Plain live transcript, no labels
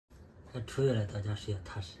出月了，大家睡也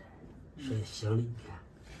踏实，睡也香的，你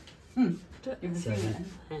看。这就是香的，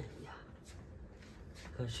哎呀，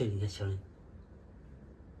可睡的也香的。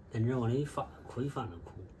但这往里一放，哭一放就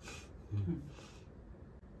哭。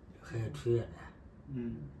还要出月了。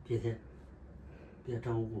别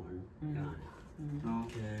长5公分，这样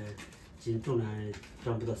的。斤重量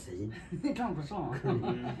长不到3斤。长不上。还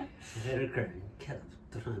是根儿，你看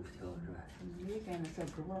都上也不挑是吧？你看那小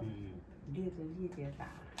猪儿，离得大。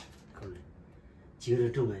够了，今儿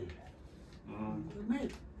正满月了。满月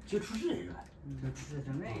就出事是吧？就出事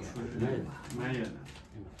满月。满月吧。满月了。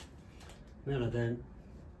满了咱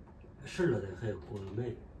12了的还要过满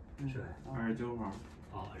月，是吧？29号。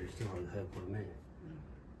29号还要过满月。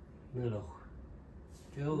满了，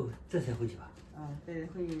这要这才回去吧？再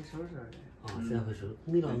回去收拾的。再回收。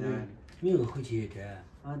明个回去这。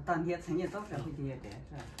当天春节早上回去也得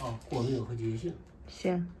是吧？过明回去也行。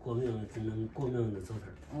行。过明能走点。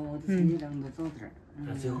春节能走点。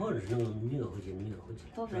最好是能明个回去。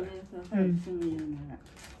早点还是春节那啥。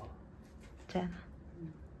这样。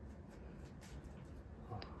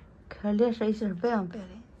可脸色已经是白样白的。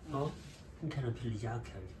你看这皮离家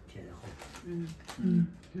撇的好。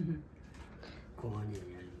过完年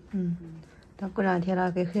也。等过2天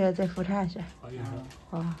了，给孩子再复查去。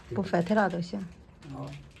不发太了都行。你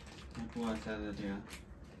给我再的这个。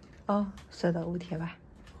4到5天吧。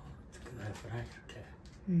给孩子复查一下看。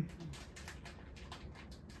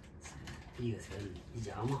一个才一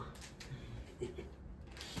家嘛。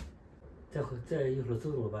再一会儿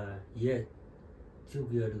走吧，也就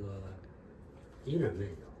给这个银子卖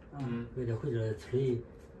掉。卖掉回来村里，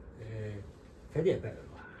饭店摆了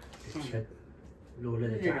吧，贴楼来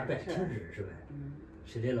的家摆挺热是吧？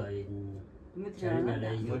谁来了，叫人家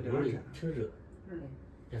来有的挺热。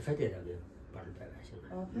这饭店咱给把这摆行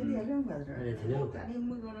了。饭店凉快点。饭店挺凉快。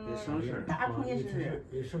也省事。大棚也是。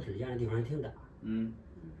也省事，沿着地方也挺大。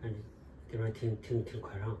地方挺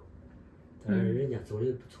宽敞。但是人家做的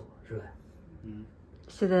也不错，是吧？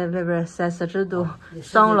现在外边3、40度，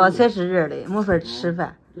上午了才是热的，没法吃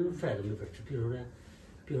饭。饭都没法吃，比如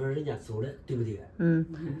说人家走了，对不对？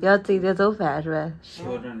要自己得做饭是吧？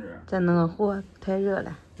咱弄个火太热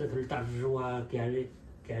了。这都是大厨师我跟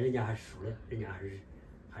人家还说了，人家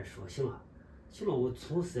还说行了，我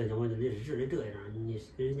从实在讲我就热的这样，你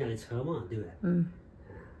人家的车嘛，对不对？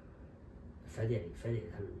饭店他们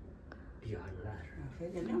比较那啥事。饭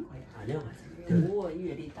店凉快呀。凉快。我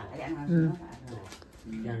月里大凉快是吧？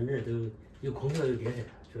连这都有空调有电扇，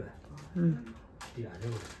是吧？比较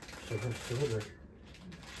凉快，适合这事。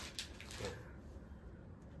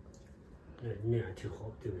那样挺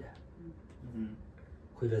好，对不对？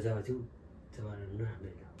回来再把那啥卖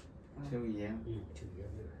掉。酒业。酒业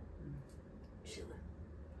卖了。行了。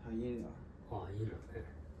还饮料。饮料卖了。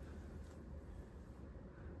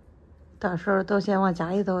到时候都先往家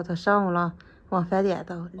里走，到上午了往饭店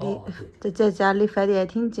走，在家离饭店也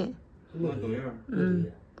挺近。多远？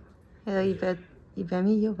也有100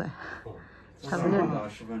米有吧，差不多。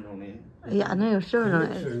10分钟的。哎呀，能有10分钟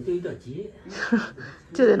嘞？是就一条街。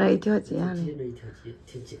就在那一条街上。那一条街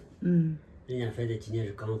挺近。人家饭店今年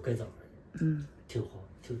是刚改造的。挺好，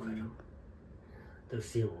挺宽敞，都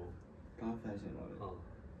新屋。刚翻新了。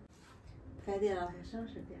饭店了还省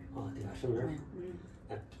事点。对吧？省事。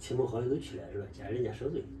亲朋好友都去了是吧？家人家受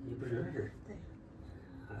罪，也不是那事儿。对。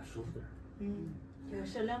舒服点。这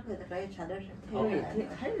是凉快的，这也差点事。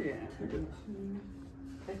太热。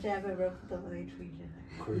这外边都不得出去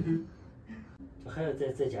吃。这还要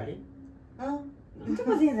在家里。这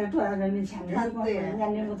不现在主要是你前面人家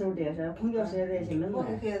那不都这是空调设在行了。我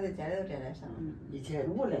跟孩子在家里都这来上。以前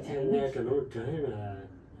俺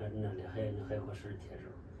这里还有个12天时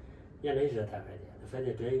候，原来是大饭店，饭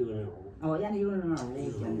店边有个人屋。原来有人屋，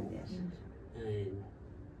以前的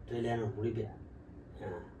在连着屋里边，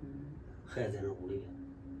孩子在那屋里边，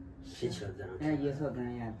谁去了在那吃。有时候跟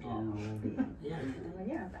人家在那屋里。那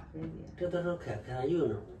样大饭店。这到时候看他有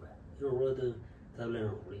那屋呗，有屋都在那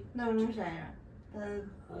屋里。那屋啥样？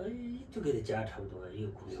就跟他家差不多，有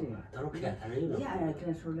空调吧。到时候看他那有那屋。家人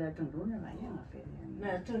真说来正宗的吧，样个饭店。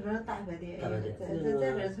那正宗大饭店。在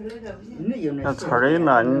这村里可不行。那村里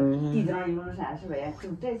那你。地上有那啥是呗？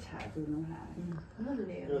就这钱就那啥。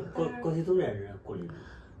高铁总站这过来。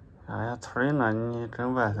哎呀，村里那你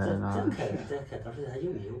真完事了。咱看，到时候还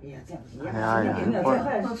有没有？哎呀，这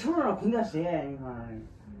村上空调谁呀？你说。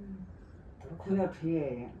空调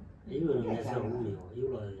吹。有那连上屋没有？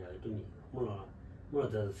有了也准备，没了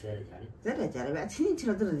在家里。在家里边，亲戚去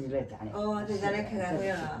了都是在家里。在家里开会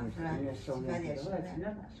了，是吧？饭店吃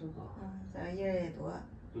饭。咱人也多。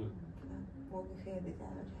我跟孩子在家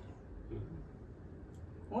里吃。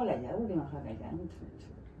我在家，我经常在家，你吃。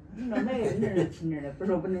你说没有人能去那儿的，不是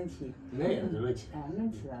说不能去。没有都能去。啊，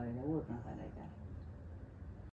能去到的，我跟回来干。